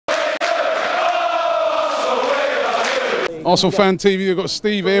ArsenalFanTV, you've got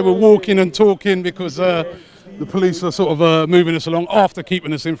Steve here. We're walking and talking because the police are sort of moving us along after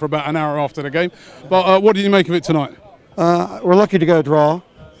keeping us in for about an hour after the game. But what did you make of it tonight? We're lucky to get a draw.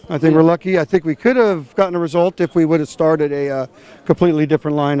 I think we're lucky. I think we could have gotten a result if we would have started a completely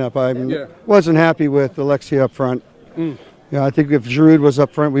different lineup. I wasn't happy with Alexia up front. Yeah, I think if Giroud was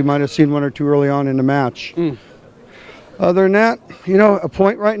up front, we might have seen one or two early on in the match. Other than that, you know, a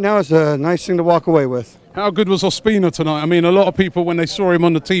point right now is a nice thing to walk away with. How good was Ospina tonight? I mean, a lot of people, when they saw him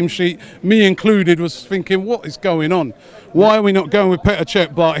on the team sheet, me included, was thinking, what is going on? Why are we not going with Petr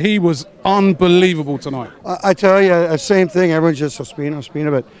Cech? But he was unbelievable tonight. I tell you, the same thing. Everyone's just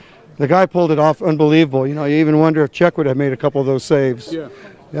Ospina, but the guy pulled it off unbelievable. You know, you even wonder if Cech would have made a couple of those saves.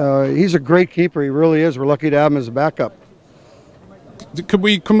 Yeah. He's a great keeper. He really is. We're lucky to have him as a backup. Can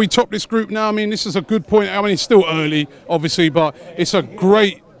we top this group now? I mean, this is a good point. I mean, it's still early, obviously, but it's a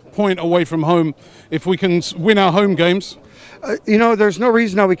great point away from home if we can win our home games. You know, there's no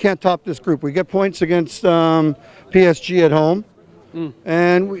reason how we can't top this group. We get points against PSG at home,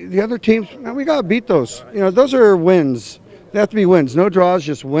 and the other teams, man, we got to beat those. You know, those are wins. They have to be wins. No draws,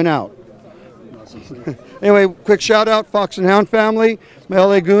 just win out. Anyway, quick shout out, Fox and Hound family, my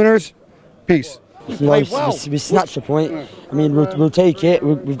LA Gooners, peace. We snatched the point. I mean, we'll take it.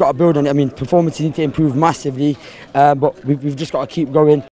 We've got to build on it. I mean, performances need to improve massively, but we've just got to keep going.